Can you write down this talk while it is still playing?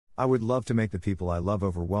I would love to make the people I love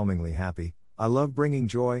overwhelmingly happy. I love bringing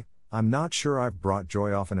joy. I'm not sure I've brought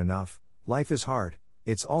joy often enough. Life is hard.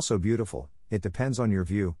 It's also beautiful. It depends on your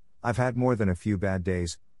view. I've had more than a few bad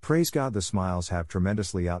days. Praise God, the smiles have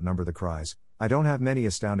tremendously outnumbered the cries. I don't have many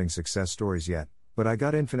astounding success stories yet, but I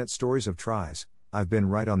got infinite stories of tries. I've been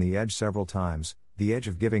right on the edge several times, the edge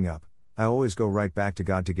of giving up. I always go right back to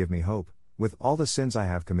God to give me hope. With all the sins I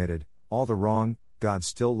have committed, all the wrong, God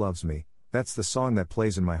still loves me. That's the song that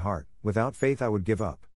plays in my heart. Without faith I would give up.